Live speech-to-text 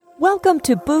Welcome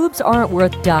to Boobs Aren't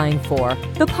Worth Dying For,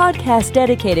 the podcast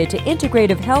dedicated to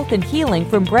integrative health and healing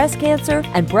from breast cancer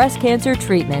and breast cancer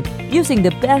treatment using the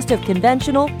best of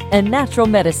conventional and natural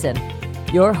medicine.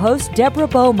 Your host, Deborah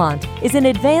Beaumont, is an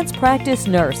advanced practice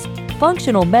nurse,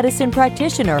 functional medicine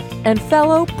practitioner, and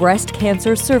fellow breast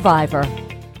cancer survivor.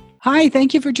 Hi,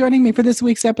 thank you for joining me for this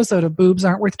week's episode of Boobs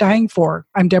Aren't Worth Dying For.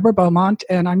 I'm Deborah Beaumont,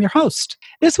 and I'm your host.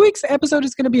 This week's episode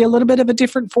is going to be a little bit of a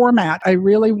different format. I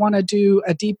really want to do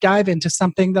a deep dive into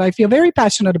something that I feel very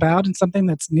passionate about and something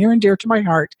that's near and dear to my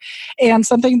heart, and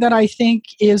something that I think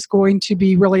is going to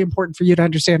be really important for you to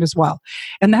understand as well.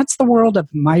 And that's the world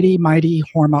of mighty, mighty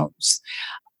hormones.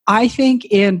 I think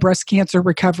in breast cancer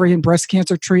recovery and breast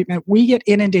cancer treatment, we get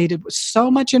inundated with so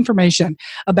much information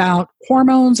about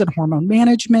hormones and hormone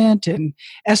management and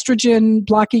estrogen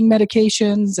blocking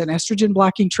medications and estrogen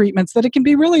blocking treatments that it can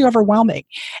be really overwhelming.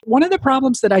 One of the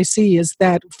problems that I see is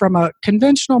that from a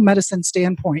conventional medicine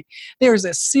standpoint, there's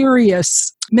a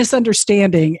serious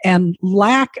misunderstanding and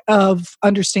lack of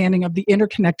understanding of the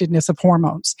interconnectedness of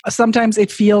hormones. Sometimes it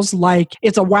feels like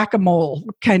it's a whack-a-mole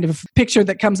kind of picture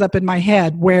that comes up in my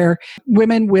head where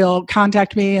women will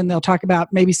contact me and they'll talk about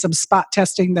maybe some spot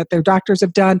testing that their doctors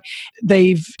have done.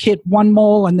 They've hit one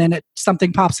mole and then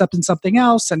something pops up in something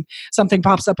else and something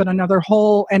pops up in another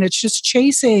hole. And it's just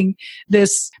chasing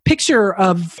this picture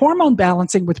of hormone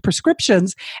balancing with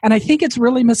prescriptions. And I think it's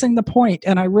really missing the point.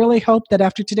 And I really hope that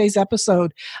after today's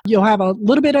episode, you'll have a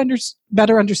little bit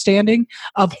better understanding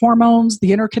of hormones,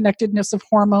 the interconnectedness of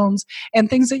hormones, and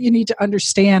things that you need to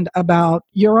understand about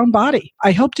your own body.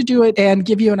 I hope to do it and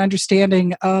give you an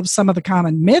understanding of some of the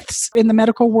common myths in the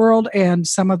medical world and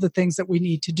some of the things that we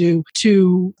need to do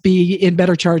to be in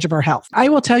better charge of our health. I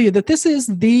will tell you that this is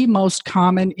the most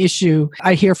common issue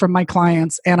I hear from my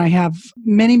clients, and I have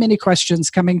many, many questions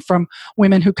coming from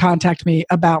women who contact me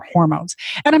about hormones.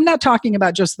 And I'm not talking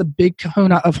about just the big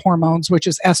kahuna of hormones, which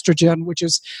is estrogen, which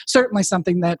is certainly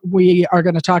something that we are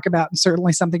going to talk about and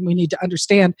certainly something we need to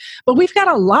understand. But we've got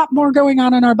a lot more going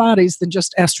on in our bodies than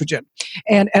just estrogen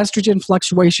and estrogen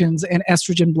fluctuations and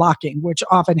estrogen blocking, which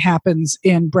often happens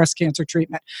in breast cancer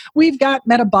treatment. We've got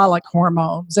metabolic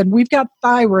hormones and we've got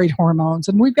thyroid hormones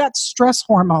and we've got stress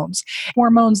hormones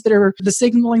that are the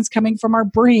signalings coming from our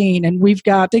brain, and we've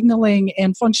got signaling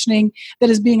and functioning that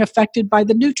is being affected by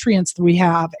the nutrients that we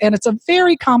have. And it's a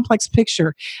very complex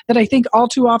picture that I think all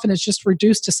too often is just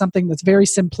reduced to something that's very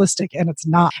simplistic, and it's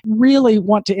not. Really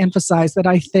want to emphasize that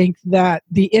I think that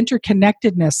the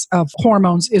interconnectedness of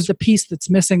hormones is the piece that's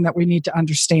missing that we need to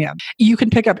understand. You can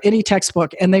pick up any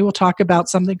textbook and they will talk about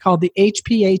something called the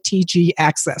HPA-TG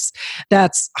axis.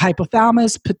 That's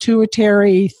hypothalamus,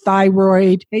 pituitary,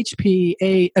 thyroid,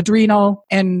 HPA, adrenal,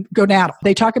 and gonadal.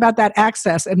 They talk about that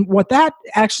axis, and what that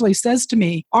actually says to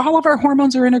me, all of our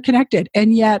hormones are interconnected,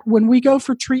 and yet when we go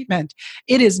for treatment,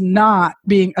 it is not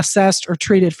being assessed or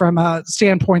treated from a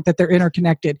standpoint that they're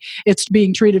interconnected. It's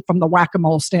being treated from the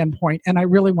whack-a-mole standpoint, and I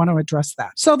really want to address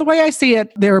that. So the way I see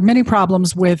it, there are many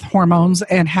problems with hormones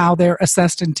and how they're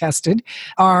assessed and tested.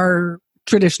 Our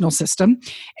traditional system.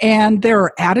 And there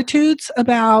are attitudes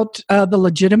about the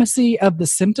legitimacy of the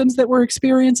symptoms that we're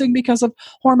experiencing because of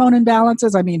hormone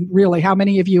imbalances. I mean, really, how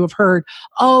many of you have heard,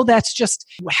 oh, that's just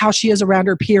how she is around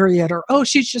her period, or oh,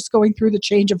 she's just going through the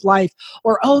change of life,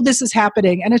 or oh, this is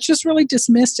happening. And it's just really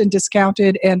dismissed and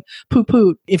discounted and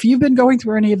poo-pooed. If you've been going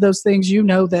through any of those things, you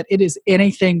know that it is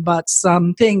anything but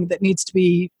something that needs to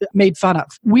be made fun of.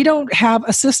 We don't have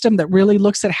a system that really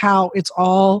looks at how it's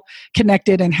all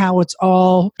connected and how it's all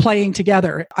playing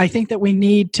together. I think that we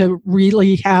need to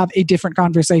really have a different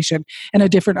conversation and a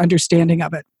different understanding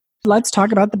of it. Let's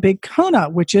talk about the big kahuna,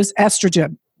 which is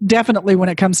estrogen. Definitely when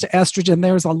it comes to estrogen,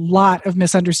 there's a lot of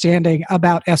misunderstanding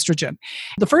about estrogen.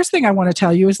 The first thing I want to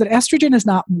tell you is that estrogen is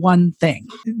not one thing.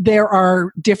 There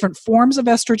are different forms of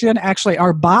estrogen. Actually,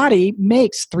 our body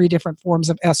makes 3 different forms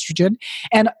of estrogen.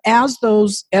 And as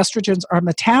those estrogens are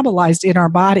metabolized in our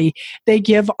body, they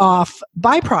give off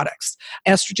byproducts,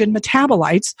 estrogen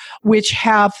metabolites, which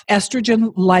have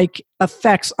estrogen-like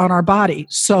effects on our body.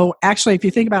 So actually, if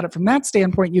you think about it from that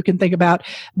standpoint, you can think about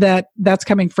that's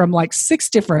coming from like 6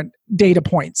 different data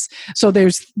points. So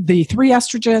there's the 3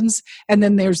 estrogens, and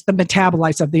then there's the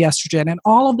metabolites of the estrogen, and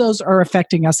all of those are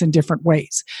affecting us in different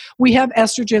ways. We have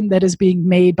estrogen that is being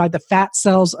made by the fat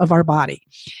cells of our body.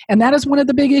 And that is one of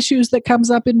the big issues that comes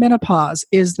up in menopause,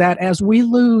 is that as we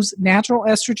lose natural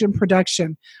estrogen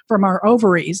production from our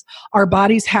ovaries, our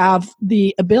bodies have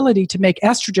the ability to make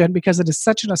estrogen because it is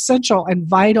such an essential and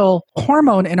vital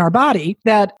hormone in our body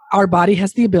that our body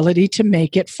has the ability to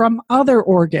make it from other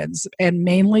organs, and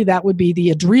mainly that that would be the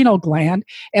adrenal gland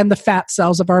and the fat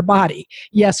cells of our body.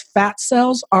 Yes, fat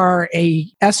cells are a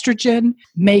estrogen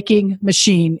making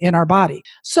machine in our body.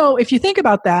 So if you think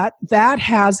about that, that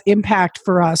has impact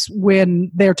for us when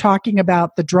they're talking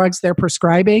about the drugs they're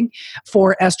prescribing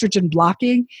for estrogen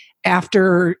blocking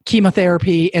after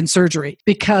chemotherapy and surgery.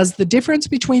 Because the difference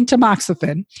between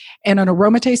tamoxifen and an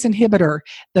aromatase inhibitor,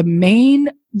 the main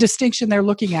distinction they're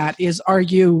looking at is, are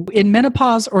you in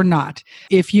menopause or not?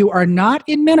 If you are not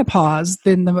in menopause,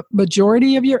 then the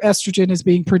majority of your estrogen is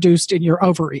being produced in your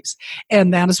ovaries.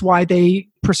 And that is why they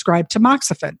prescribe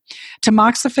tamoxifen.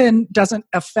 Tamoxifen doesn't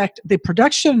affect the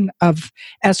production of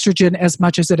estrogen as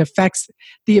much as it affects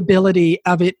the ability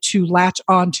of it to latch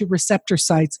on to receptor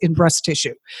sites in breast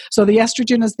tissue. So the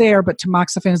estrogen is there, but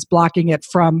tamoxifen is blocking it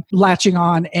from latching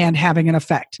on and having an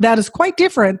effect. That is quite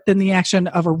different than the action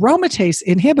of aromatase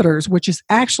inhibitors, which is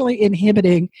actually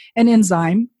inhibiting an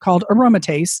enzyme called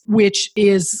aromatase, which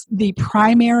is the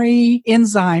primary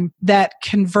enzyme that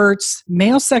converts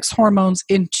male sex hormones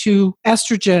into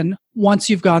estrogen once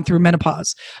you've gone through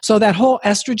menopause. So that whole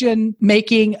estrogen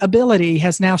making ability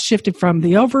has now shifted from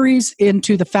the ovaries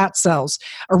into the fat cells.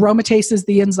 Aromatase is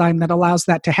the enzyme that allows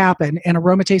that to happen, and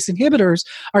aromatase inhibitors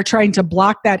are trying to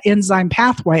block that enzyme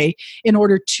pathway in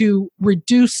order to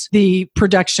reduce the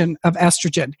production of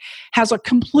estrogen. Has a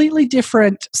completely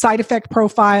different side effect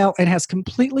profile and has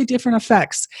completely different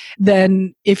effects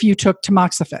than if you took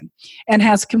tamoxifen, and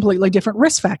has completely different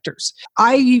risk factors.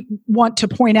 I want to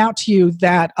point out to you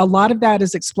that a lot of that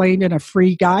is explained in a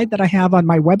free guide that I have on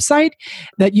my website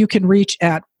that you can reach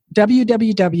at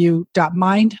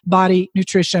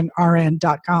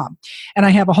www.mindbodynutritionrn.com. And I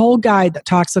have a whole guide that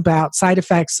talks about side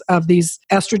effects of these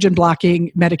estrogen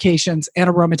blocking medications and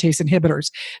aromatase inhibitors.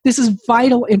 This is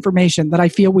vital information that I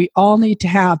feel we all need to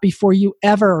have before you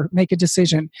ever make a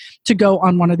decision to go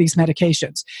on one of these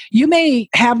medications. You may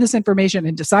have this information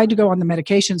and decide to go on the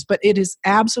medications, but it is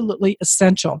absolutely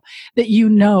essential that you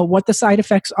know what the side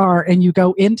effects are and you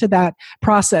go into that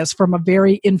process from a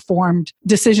very informed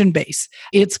decision base.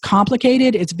 It's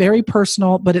complicated, it's very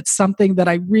personal, but it's something that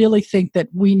I really think that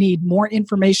we need more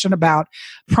information about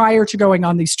prior to going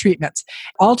on these treatments.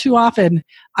 All too often,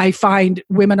 I find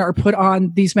women are put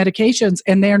on these medications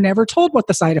and they're never told what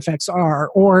the side effects are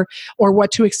or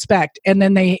what to expect. And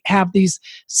then they have these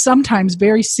sometimes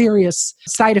very serious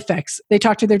side effects. They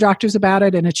talk to their doctors about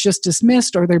it and it's just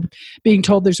dismissed, or they're being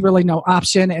told there's really no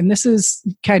option. And this is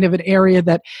kind of an area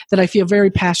that I feel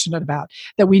very passionate about,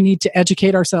 that we need to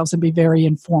educate ourselves and be very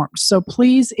informed. So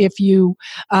please, if you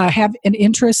have an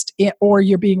interest in, or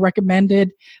you're being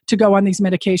recommended to go on these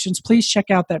medications, please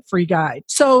check out that free guide.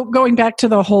 So going back to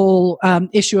the whole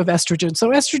issue of estrogen. So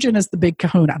estrogen is the big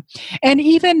kahuna. And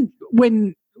even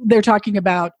when they're talking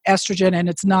about estrogen and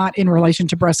it's not in relation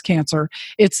to breast cancer,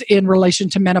 it's in relation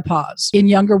to menopause. In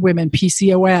younger women,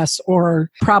 PCOS or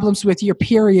problems with your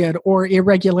period or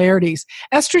irregularities,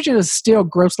 estrogen is still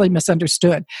grossly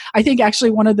misunderstood. I think actually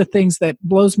one of the things that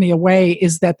blows me away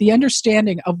is that the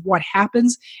understanding of what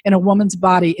happens in a woman's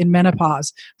body in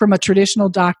menopause from a traditional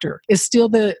doctor is still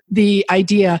the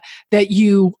idea that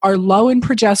you are low in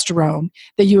progesterone,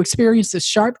 that you experience this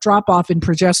sharp drop off in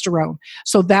progesterone.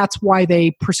 So that's why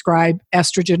they prescribe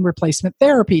estrogen replacement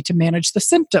therapy to manage the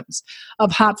symptoms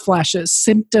of hot flashes,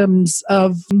 symptoms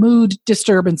of mood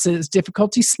disturbances,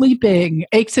 difficulty sleeping,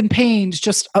 aches and pains,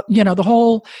 just, the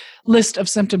whole list of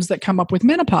symptoms that come up with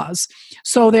menopause.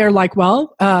 So they're like,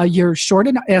 well, you're short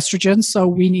in estrogen, so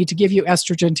we need to give you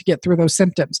estrogen to get through those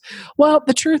symptoms. Well,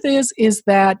 the truth is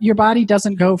that your body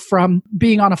doesn't go from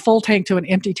being on a full tank to an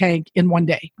empty tank in one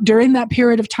day. During that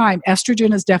period of time,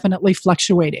 estrogen is definitely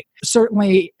fluctuating.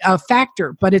 Certainly a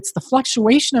factor, but it's the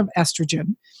fluctuation of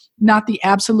estrogen, not the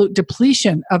absolute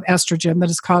depletion of estrogen, that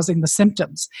is causing the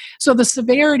symptoms. So the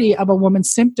severity of a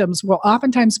woman's symptoms will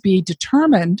oftentimes be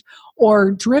determined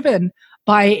or driven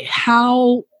by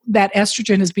how that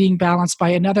estrogen is being balanced by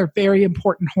another very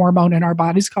important hormone in our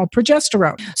bodies called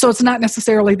progesterone. So it's not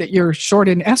necessarily that you're short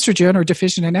in estrogen or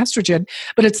deficient in estrogen,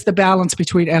 but it's the balance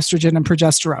between estrogen and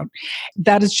progesterone.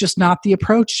 That is just not the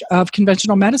approach of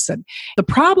conventional medicine. The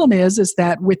problem is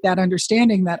that with that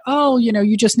understanding that,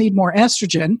 you just need more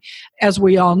estrogen, as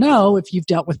we all know, if you've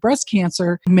dealt with breast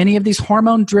cancer, many of these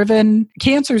hormone-driven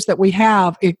cancers that we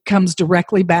have, it comes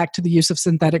directly back to the use of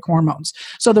synthetic hormones.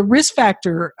 So the risk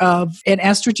factor of an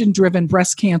estrogen estrogen-driven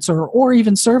breast cancer or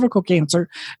even cervical cancer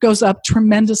goes up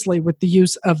tremendously with the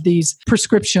use of these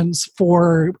prescriptions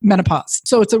for menopause.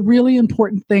 So it's a really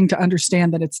important thing to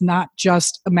understand that it's not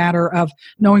just a matter of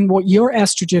knowing what your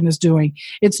estrogen is doing.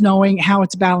 It's knowing how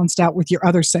it's balanced out with your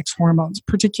other sex hormones,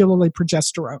 particularly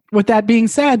progesterone. With that being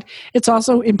said, it's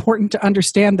also important to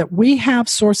understand that we have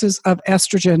sources of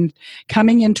estrogen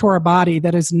coming into our body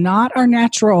that is not our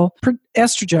natural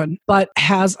estrogen, but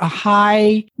has a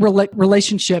high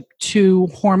relationship to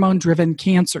hormone-driven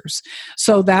cancers.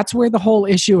 So that's where the whole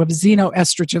issue of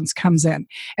xenoestrogens comes in.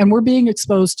 And we're being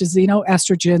exposed to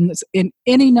xenoestrogens in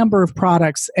any number of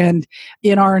products and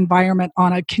in our environment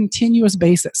on a continuous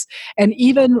basis. And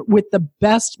even with the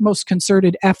best, most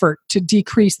concerted effort to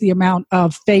decrease the amount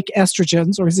of fake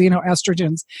estrogens or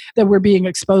xenoestrogens that we're being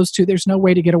exposed to, there's no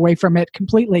way to get away from it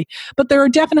completely. But there are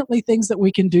definitely things that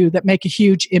we can do that make a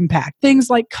huge impact. Things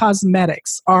like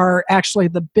cosmetics are actually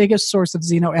the biggest source of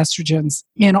xenoestrogens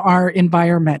in our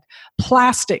environment.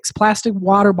 Plastic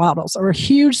water bottles are a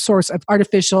huge source of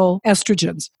artificial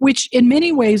estrogens, which in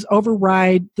many ways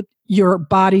override your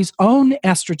body's own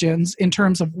estrogens in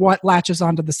terms of what latches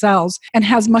onto the cells and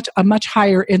has a much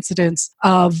higher incidence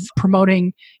of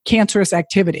promoting cancerous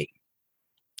activity.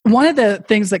 One of the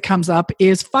things that comes up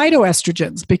is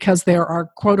phytoestrogens, because there are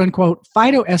quote unquote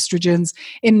phytoestrogens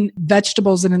in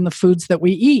vegetables and in the foods that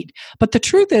we eat. But the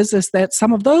truth is that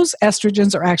some of those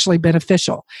estrogens are actually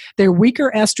beneficial. They're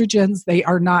weaker estrogens. They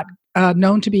are not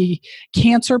known to be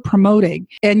cancer promoting,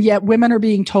 and yet women are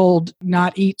being told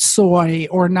not eat soy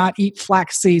or not eat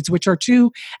flax seeds, which are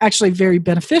two actually very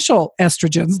beneficial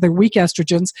estrogens. They're weak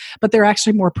estrogens, but they're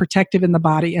actually more protective in the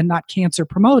body and not cancer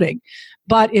promoting.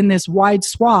 But in this wide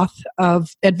swath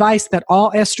of advice that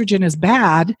all estrogen is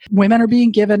bad, women are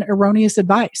being given erroneous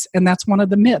advice. And that's one of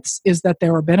the myths, is that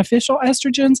there are beneficial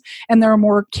estrogens and there are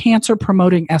more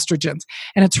cancer-promoting estrogens.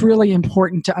 And it's really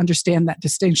important to understand that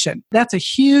distinction. That's a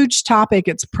huge topic.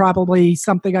 It's probably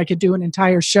something I could do an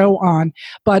entire show on.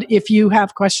 But if you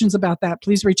have questions about that,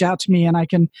 please reach out to me and I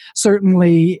can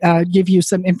certainly give you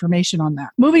some information on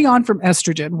that. Moving on from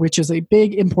estrogen, which is a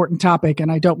big, important topic,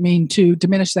 and I don't mean to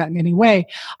diminish that in any way,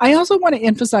 I also want to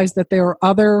emphasize that there are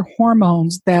other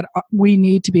hormones that we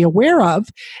need to be aware of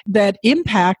that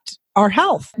impact our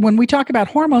health. When we talk about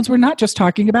hormones, we're not just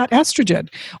talking about estrogen.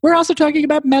 We're also talking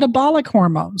about metabolic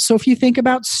hormones. So if you think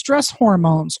about stress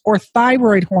hormones or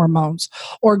thyroid hormones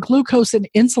or glucose and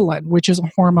insulin, which is a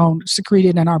hormone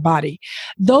secreted in our body,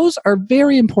 those are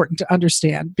very important to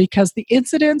understand because the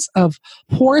incidence of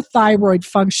poor thyroid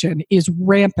function is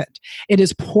rampant. It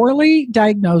is poorly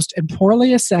diagnosed and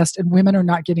poorly assessed, and women are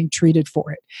not getting treated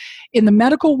for it. In the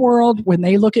medical world, when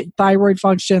they look at thyroid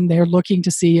function, they're looking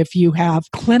to see if you have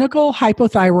clinical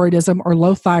hypothyroidism or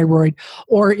low thyroid,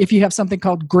 or if you have something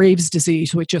called Graves'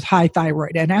 disease, which is high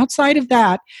thyroid. And outside of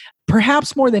that,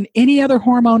 perhaps more than any other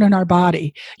hormone in our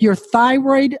body, your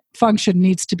thyroid function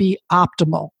needs to be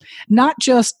optimal. Not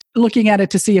just looking at it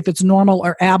to see if it's normal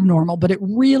or abnormal, but it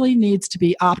really needs to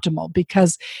be optimal,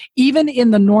 because even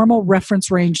in the normal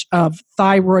reference range of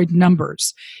thyroid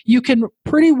numbers, you can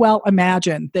pretty well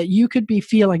imagine that you could be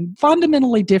feeling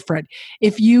fundamentally different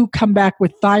if you come back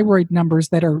with thyroid numbers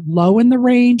that are low in the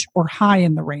range or high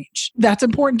in the range. That's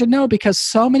important to know because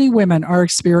so many women are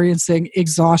experiencing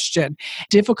exhaustion,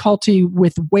 difficulty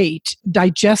with weight,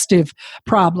 digestive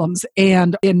problems,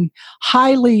 and in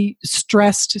highly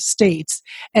stressed states,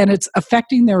 and it's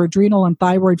affecting their adrenal and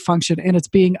thyroid function, and it's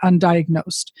being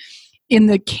undiagnosed. In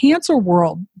the cancer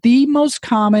world, the most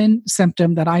common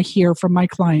symptom that I hear from my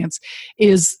clients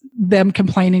is them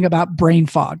complaining about brain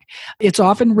fog. It's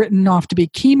often written off to be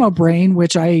chemo brain,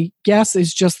 which I guess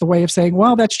is just the way of saying,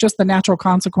 well, that's just the natural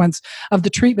consequence of the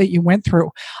treatment you went through.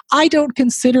 I don't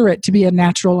consider it to be a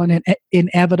natural and an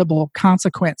inevitable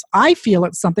consequence. I feel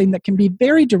it's something that can be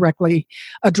very directly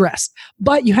addressed,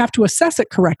 but you have to assess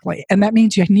it correctly. And that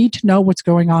means you need to know what's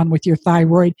going on with your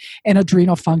thyroid and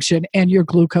adrenal function and your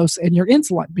glucose and your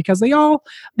insulin, because they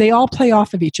all play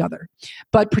off of each other.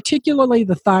 But particularly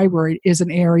the thyroid is an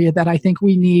area that I think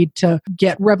we need to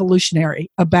get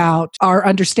revolutionary about our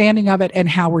understanding of it and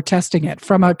how we're testing it.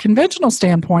 From a conventional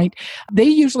standpoint, they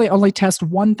usually only test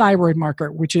one thyroid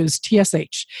marker, which is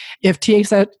TSH. If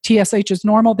TSH is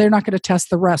normal, they're not going to test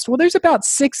the rest. Well, there's about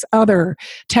 6 other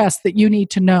tests that you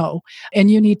need to know and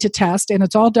you need to test, and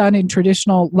it's all done in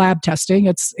traditional lab testing.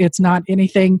 It's not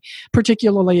anything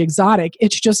particularly exotic.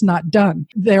 It's just not done.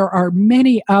 There are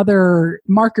many other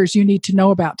markers you need to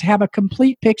know about to have a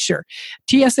complete picture.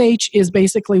 TSH is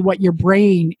basically what your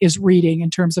brain is reading in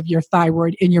terms of your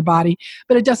thyroid in your body,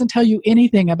 but it doesn't tell you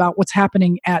anything about what's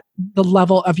happening at the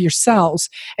level of your cells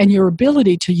and your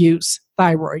ability to use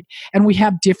thyroid. And we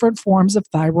have different forms of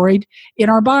thyroid in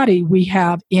our body. We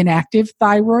have inactive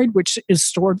thyroid, which is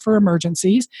stored for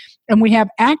emergencies. And we have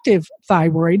active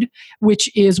thyroid, which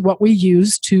is what we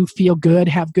use to feel good,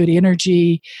 have good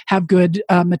energy, have good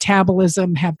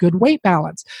metabolism, have good weight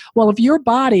balance. Well, if your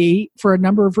body, for a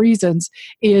number of reasons,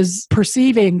 is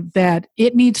perceiving that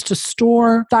it needs to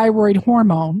store thyroid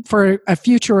hormone for a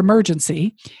future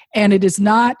emergency, and it is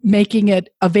not making it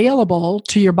available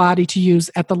to your body to use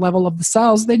at the level of the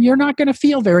cells, then you're not going to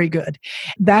feel very good.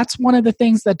 That's one of the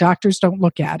things that doctors don't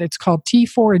look at. It's called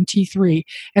T4 and T3,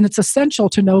 and it's essential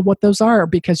to know what those are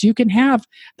because you can have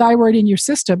thyroid in your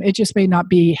system. It just may not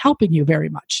be helping you very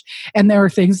much. And there are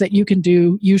things that you can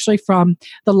do, usually from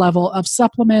the level of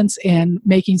supplements and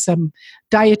making some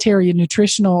dietary and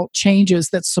nutritional changes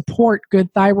that support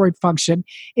good thyroid function,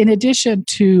 in addition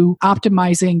to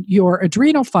optimizing your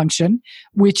adrenal function,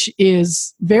 which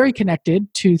is very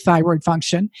connected to thyroid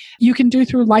function. You can do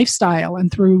through lifestyle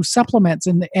and through supplements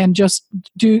and just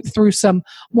do through some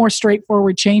more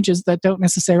straightforward changes that don't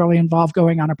necessarily involve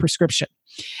going on a prescription.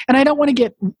 And I don't want to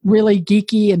get really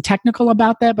geeky and technical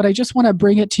about that, but I just want to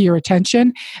bring it to your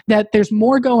attention that there's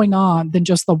more going on than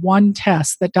just the one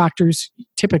test that doctors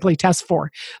typically test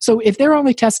for. So if they're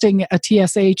only testing a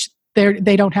TSH,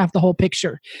 they don't have the whole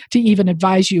picture to even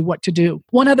advise you what to do.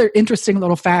 One other interesting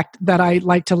little fact that I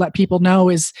like to let people know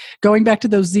is going back to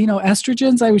those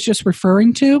xenoestrogens I was just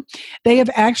referring to, they have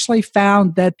actually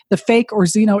found that the fake or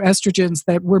xenoestrogens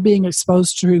that we're being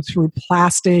exposed to through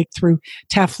plastic, through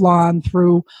Teflon,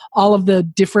 through all of the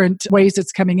different ways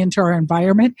it's coming into our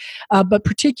environment, but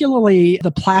particularly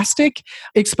the plastic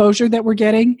exposure that we're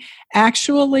getting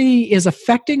actually is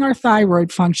affecting our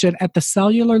thyroid function at the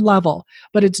cellular level,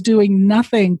 but it's doing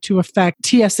nothing to affect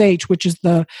TSH, which is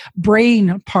the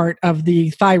brain part of the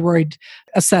thyroid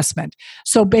assessment.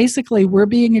 So basically, we're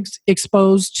being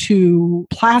exposed to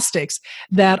plastics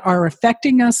that are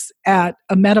affecting us at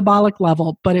a metabolic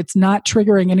level, but it's not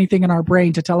triggering anything in our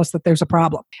brain to tell us that there's a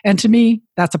problem. And to me,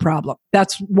 that's a problem.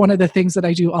 That's one of the things that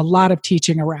I do a lot of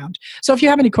teaching around. So if you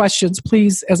have any questions,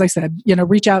 please, as I said,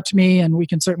 reach out to me and we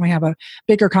can certainly have a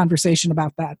bigger conversation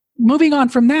about that. Moving on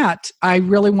from that, I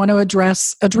really want to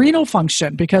address adrenal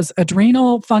function because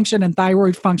adrenal function and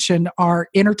thyroid function are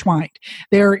intertwined.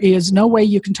 There is no way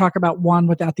you can talk about one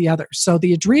without the other. So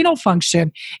the adrenal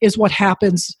function is what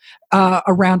happens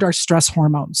around our stress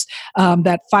hormones,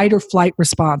 that fight or flight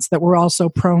response that we're also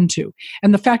prone to.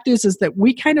 And the fact is that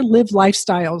we kind of live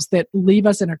lifestyles that leave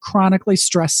us in a chronically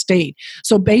stressed state.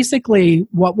 So basically,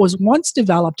 what was once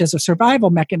developed as a survival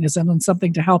mechanism and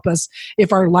something to help us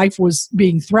if our life was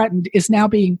being threatened is now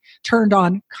being turned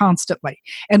on constantly.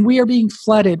 And we are being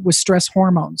flooded with stress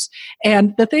hormones.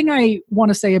 And the thing I want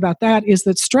to say about that is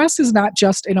that stress is not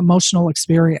just an emotional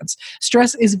experience.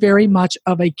 Stress is very much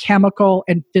of a chemical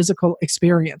and physical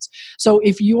experience. So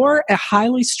if you're a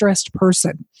highly stressed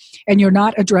person and you're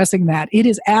not addressing that, it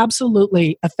is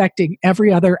absolutely affecting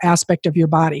every other aspect of your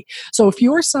body. So if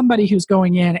you're somebody who's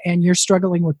going in and you're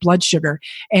struggling with blood sugar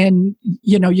and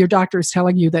your doctor is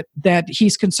telling you that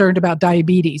he's concerned about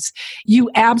diabetes,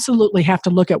 you absolutely have to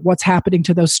look at what's happening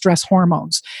to those stress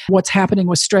hormones, what's happening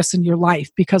with stress in your life,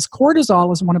 because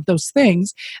cortisol is one of those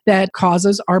things that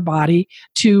causes our body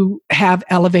to have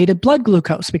elevated blood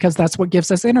glucose because that's what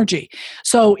gives us energy.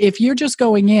 So if you're just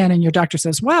going in and your doctor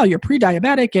says, wow, you're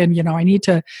pre-diabetic and, I need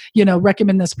to,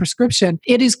 recommend this prescription,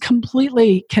 it is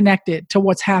completely connected to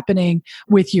what's happening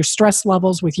with your stress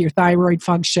levels, with your thyroid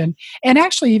function, and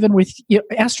actually even with your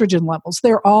estrogen levels.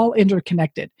 They're all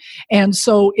interconnected. And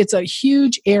so it's a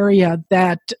huge area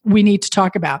that we need to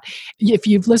talk about. If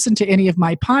you've listened to any of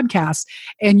my podcasts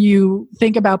and you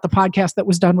think about the podcast that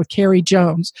was done with Carrie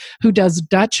Jones, who does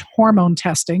Dutch hormone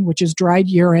testing, which is dried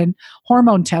urine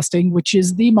hormone testing, which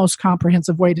is the most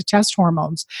comprehensive way to test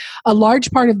hormones. A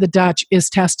large part of the Dutch is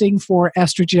testing for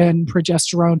estrogen,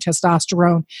 progesterone,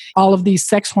 testosterone, all of these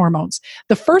sex hormones.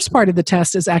 The first part of the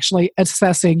test is actually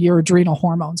assessing your adrenal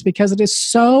hormones because it is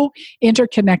so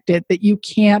interconnected that you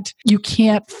can't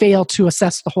fail to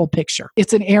assess the whole picture.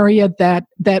 It's an area that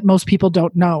most people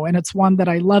don't know, and it's one that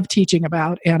I love teaching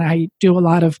about and I do a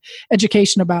lot of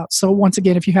education about. So once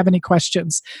again, if you have any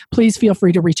questions, please feel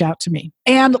free to reach out to me.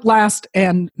 And last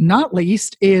and not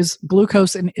least is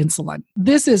glucose and insulin.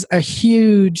 This is a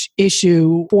huge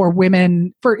issue for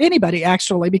women, for anybody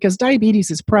actually, because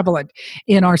diabetes is prevalent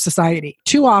in our society.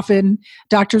 Too often,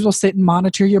 doctors will sit and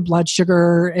monitor your blood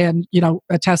sugar and,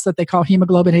 a test that they call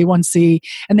hemoglobin A1C,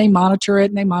 and they monitor it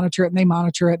and they monitor it and they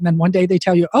monitor it. And then one day they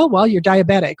tell you, oh, well, you're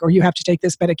diabetic or you have to take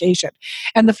this medication.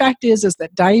 And the fact is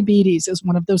that diabetes is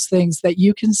one of those things that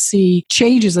you can see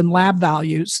changes in lab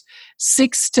values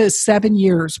 6 to 7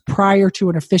 years prior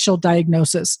to an official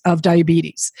diagnosis of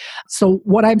diabetes. So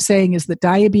what I'm saying is that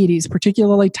diabetes,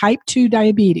 particularly type 2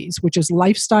 diabetes, which is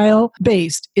lifestyle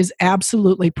based, is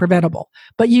absolutely preventable.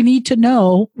 But you need to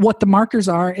know what the markers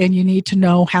are and you need to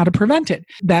know how to prevent it.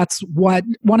 That's what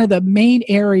one of the main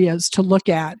areas to look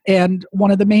at, and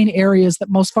one of the main areas that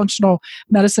most functional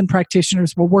medicine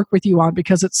practitioners will work with you on,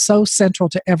 because it's so central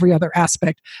to every other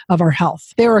aspect of our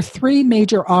health. There are 3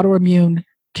 major autoimmune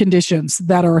conditions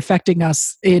that are affecting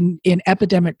us in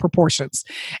epidemic proportions,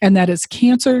 and that is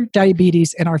cancer,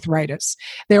 diabetes, and arthritis.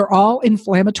 They're all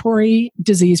inflammatory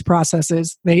disease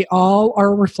processes. They all are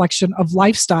a reflection of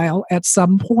lifestyle at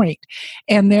some point.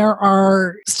 And there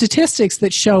are statistics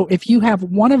that show if you have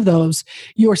one of those,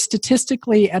 you're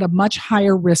statistically at a much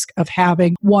higher risk of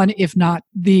having one, if not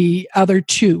the other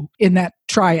 2 in that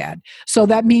triad. So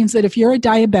that means that if you're a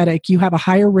diabetic, you have a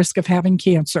higher risk of having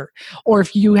cancer. Or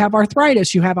if you have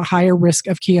arthritis, you have a higher risk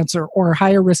of cancer or a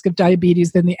higher risk of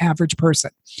diabetes than the average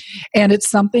person. And it's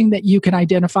something that you can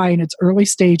identify in its early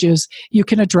stages, you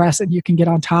can address, and you can get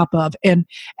on top of, and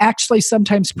actually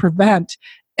sometimes prevent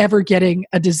ever getting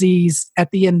a disease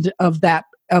at the end of that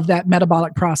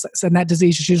metabolic process. And that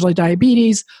disease is usually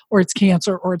diabetes, or it's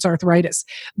cancer, or it's arthritis.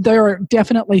 There are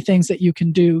definitely things that you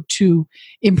can do to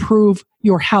improve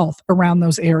your health around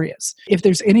those areas. If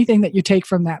there's anything that you take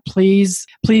from that, please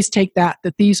take that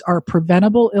these are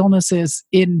preventable illnesses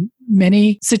in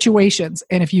many situations.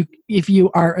 And if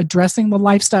you are addressing the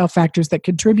lifestyle factors that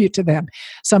contribute to them,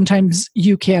 sometimes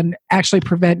you can actually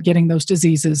prevent getting those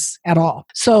diseases at all.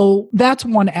 So that's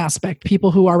one aspect.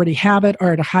 People who already have it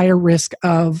are at a higher risk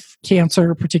of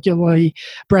cancer, particularly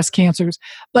breast cancers.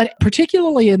 But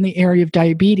particularly in the area of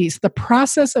diabetes, the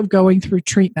process of going through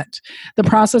treatment, the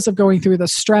process of going through the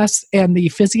stress and the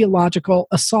physiological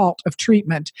assault of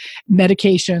treatment,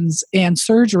 medications, and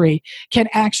surgery can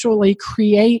actually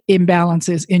create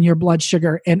imbalances in your blood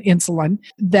sugar and insulin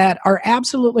that are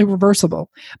absolutely reversible.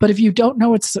 But if you don't know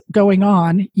what's going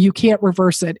on, you can't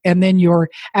reverse it, and then you're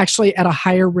actually at a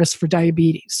higher risk for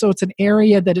diabetes. So it's an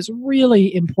area that is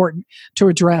really important to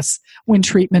address when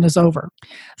treatment is over.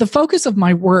 The focus of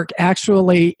my work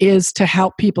actually is to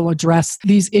help people address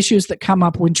these issues that come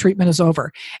up when treatment is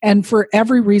over. And for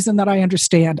every reason that I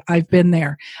understand, I've been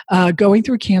there. Going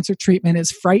through cancer treatment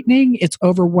is frightening. It's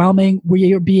overwhelming.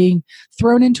 We are being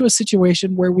thrown into a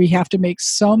situation where we have to make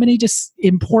so many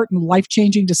important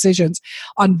life-changing decisions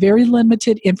on very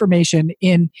limited information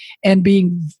and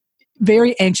being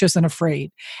very anxious and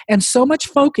afraid. And so much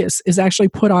focus is actually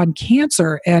put on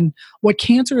cancer and what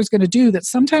cancer is going to do that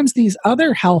sometimes these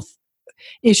other health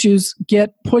issues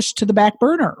get pushed to the back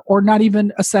burner or not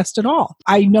even assessed at all.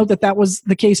 I know that was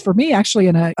the case for me actually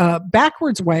in a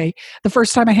backwards way. The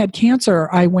first time I had cancer,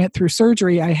 I went through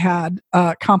surgery. I had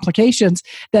complications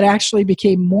that actually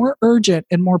became more urgent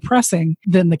and more pressing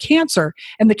than the cancer.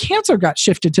 And the cancer got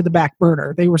shifted to the back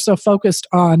burner. They were so focused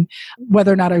on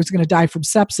whether or not I was going to die from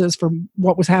sepsis, from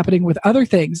what was happening with other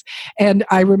things. And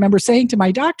I remember saying to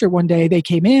my doctor one day, they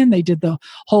came in, they did the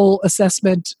whole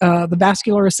assessment, the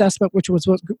vascular assessment, which was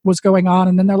what was going on.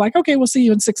 And then they're like, okay, we'll see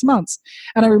you in 6 months.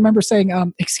 And I remember saying,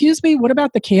 excuse me, what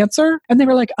about the cancer? And they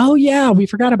were like, oh yeah, we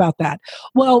forgot about that.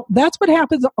 Well, that's what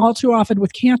happens all too often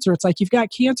with cancer. It's like, you've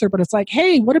got cancer, but it's like,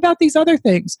 hey, what about these other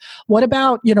things? What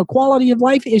about, quality of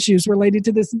life issues related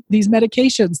to these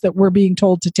medications that we're being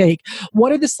told to take?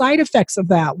 What are the side effects of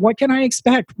that? What can I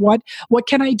expect? What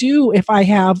can I do if I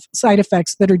have side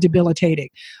effects that are debilitating?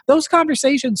 Those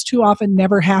conversations too often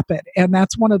never happen. And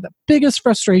that's one of the biggest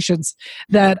frustrations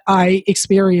that I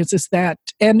experience is that,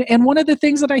 and one of the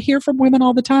things that I hear from women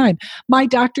all the time, my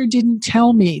doctor didn't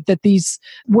tell me that these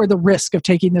were the risk of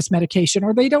taking this medication,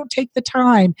 or they don't take the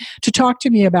time to talk to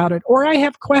me about it, or I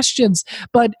have questions,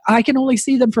 but I can only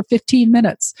see them for 15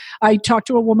 minutes. I talked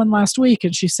to a woman last week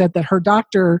and she said that her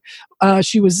doctor,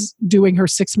 she was doing her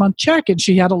 6-month check and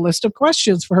she had a list of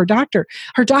questions for her doctor.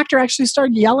 Her doctor actually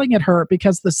started yelling at her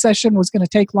because the session was going to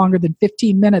take longer than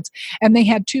 15 minutes and they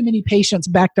had too many patients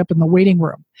backed up in the waiting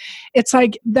room. It's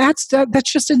like, that's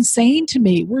just insane to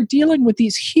me. We're dealing with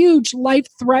these huge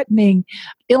life-threatening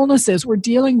illnesses. We're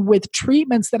dealing with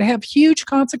treatments that have huge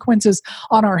consequences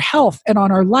on our health and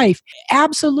on our life.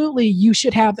 Absolutely, you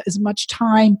should have as much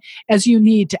time as you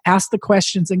need to ask the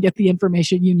questions and get the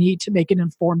information you need to make an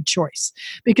informed choice.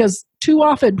 Because too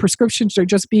often prescriptions are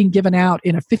just being given out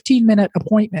in a 15-minute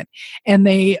appointment, and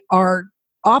they are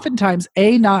oftentimes,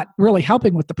 A, not really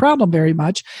helping with the problem very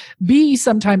much, B,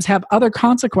 sometimes have other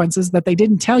consequences that they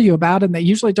didn't tell you about and they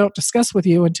usually don't discuss with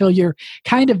you until you're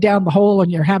kind of down the hole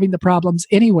and you're having the problems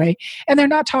anyway. And they're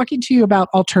not talking to you about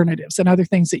alternatives and other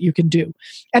things that you can do.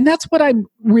 And that's what I'm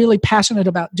really passionate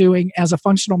about doing as a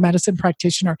functional medicine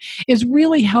practitioner, is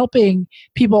really helping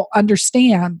people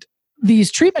understand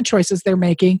these treatment choices they're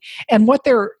making and what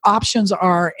their options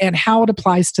are and how it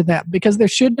applies to them, because there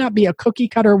should not be a cookie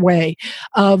cutter way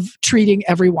of treating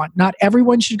everyone. Not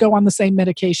everyone should go on the same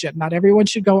medication. Not everyone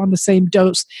should go on the same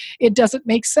dose. It doesn't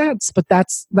make sense, but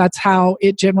that's how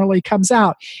it generally comes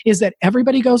out, is that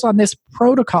everybody goes on this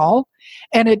protocol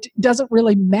and it doesn't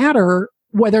really matter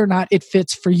whether or not it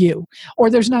fits for you, or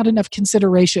there's not enough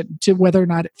consideration to whether or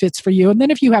not it fits for you. And then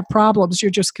if you have problems,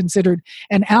 you're just considered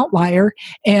an outlier.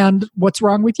 And what's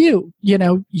wrong with you?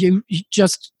 You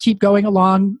just keep going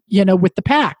along, with the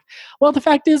pack. Well, the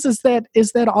fact is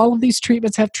that all of these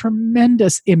treatments have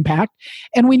tremendous impact,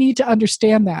 and we need to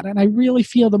understand that. And I really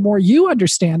feel the more you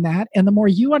understand that, and the more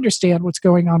you understand what's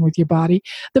going on with your body,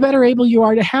 the better able you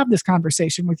are to have this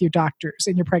conversation with your doctors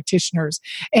and your practitioners,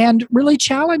 and really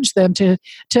challenge them to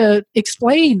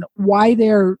explain why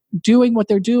they're doing what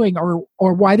they're doing, or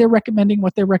why they're recommending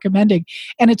what they're recommending.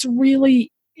 And it's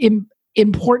really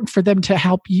important for them to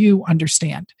help you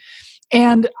understand.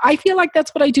 And I feel like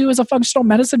that's what I do as a functional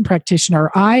medicine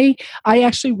practitioner. I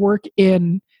actually work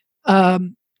in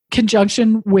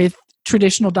conjunction with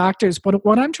traditional doctors, but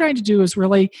what I'm trying to do is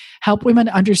really help women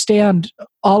understand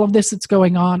all of this that's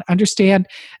going on, understand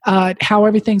how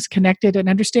everything's connected, and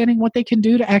understanding what they can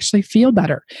do to actually feel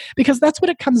better. Because that's what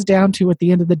it comes down to at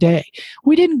the end of the day.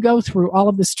 We didn't go through all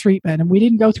of this treatment, and we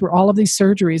didn't go through all of these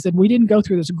surgeries, and we didn't go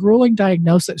through this grueling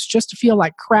diagnosis just to feel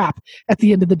like crap at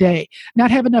the end of the day, not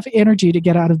have enough energy to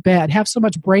get out of bed, have so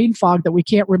much brain fog that we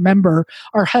can't remember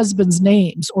our husband's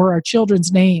names or our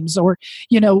children's names, or,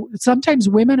 sometimes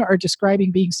women are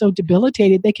describing being so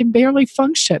debilitated they can barely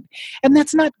function. And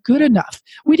that's not good enough.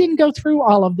 We didn't go through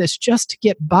all of this just to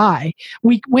get by.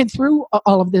 We went through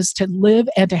all of this to live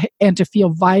and to feel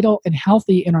vital and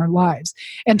healthy in our lives.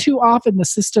 And too often the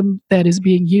system that is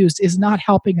being used is not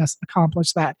helping us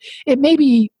accomplish that. It may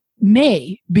be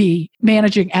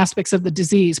managing aspects of the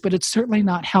disease, but it's certainly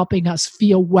not helping us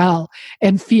feel well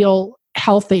and feel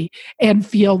healthy and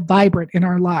feel vibrant in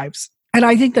our lives. And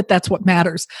I think that that's what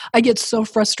matters. I get so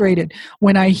frustrated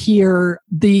when I hear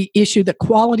the issue that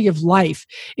quality of life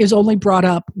is only brought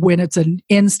up when it's an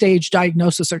end-stage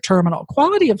diagnosis or terminal.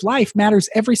 Quality of life matters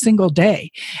every single day.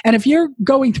 And if you're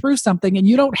going through something and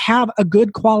you don't have a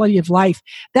good quality of life,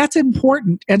 that's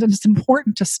important. And it's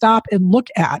important to stop and look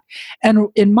at. And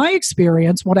in my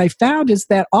experience, what I found is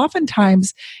that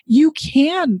oftentimes you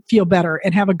can feel better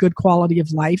and have a good quality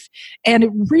of life. And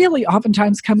it really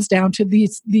oftentimes comes down to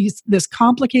this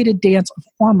complicated dance of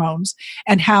hormones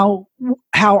and how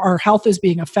our health is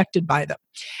being affected by them.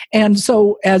 And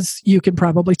so, as you can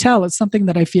probably tell, it's something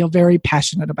that I feel very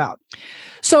passionate about.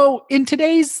 So in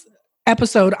today's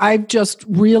episode, I've just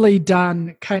really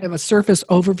done kind of a surface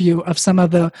overview of some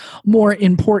of the more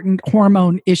important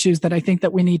hormone issues that I think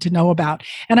that we need to know about.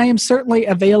 And I am certainly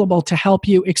available to help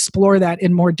you explore that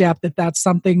in more depth if that's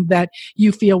something that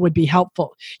you feel would be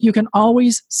helpful. You can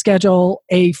always schedule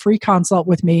a free consult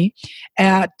with me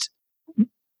at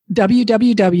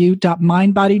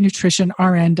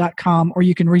www.mindbodynutritionrn.com, or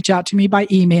you can reach out to me by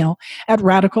email at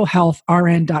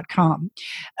radicalhealthrn.com.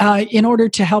 In order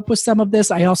to help with some of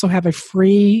this, I also have a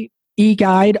free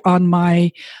e-guide on my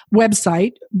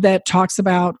website that talks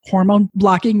about hormone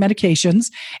blocking medications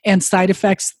and side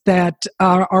effects that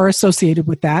are associated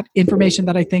with that, information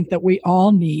that I think that we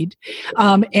all need.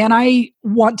 And I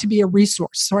want to be a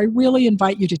resource. So I really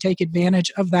invite you to take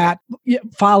advantage of that.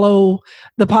 Follow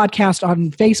the podcast on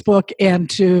Facebook and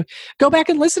to go back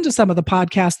and listen to some of the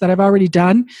podcasts that I've already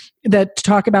done that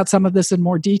talk about some of this in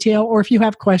more detail. Or if you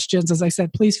have questions, as I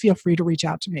said, please feel free to reach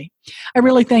out to me. I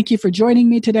really thank you for joining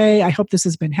me today. I hope this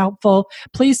has been helpful.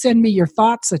 Please send me your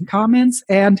thoughts and comments,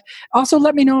 and also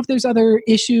let me know if there's other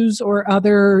issues or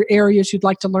other areas you'd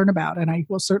like to learn about, and I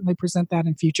will certainly present that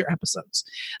in future episodes.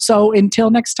 So until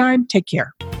next time, take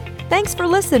care. Thanks for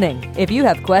listening. If you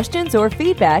have questions or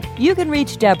feedback, you can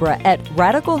reach Deborah at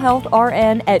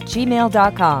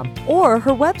radicalhealthrn@gmail.com or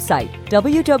her website,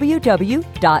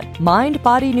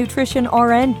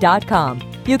 www.mindbodynutritionrn.com.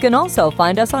 You can also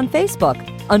find us on Facebook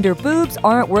under Boobs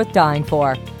Aren't Worth Dying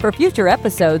For. For future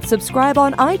episodes, subscribe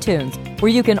on iTunes,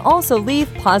 where you can also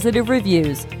leave positive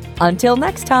reviews. Until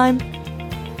next time.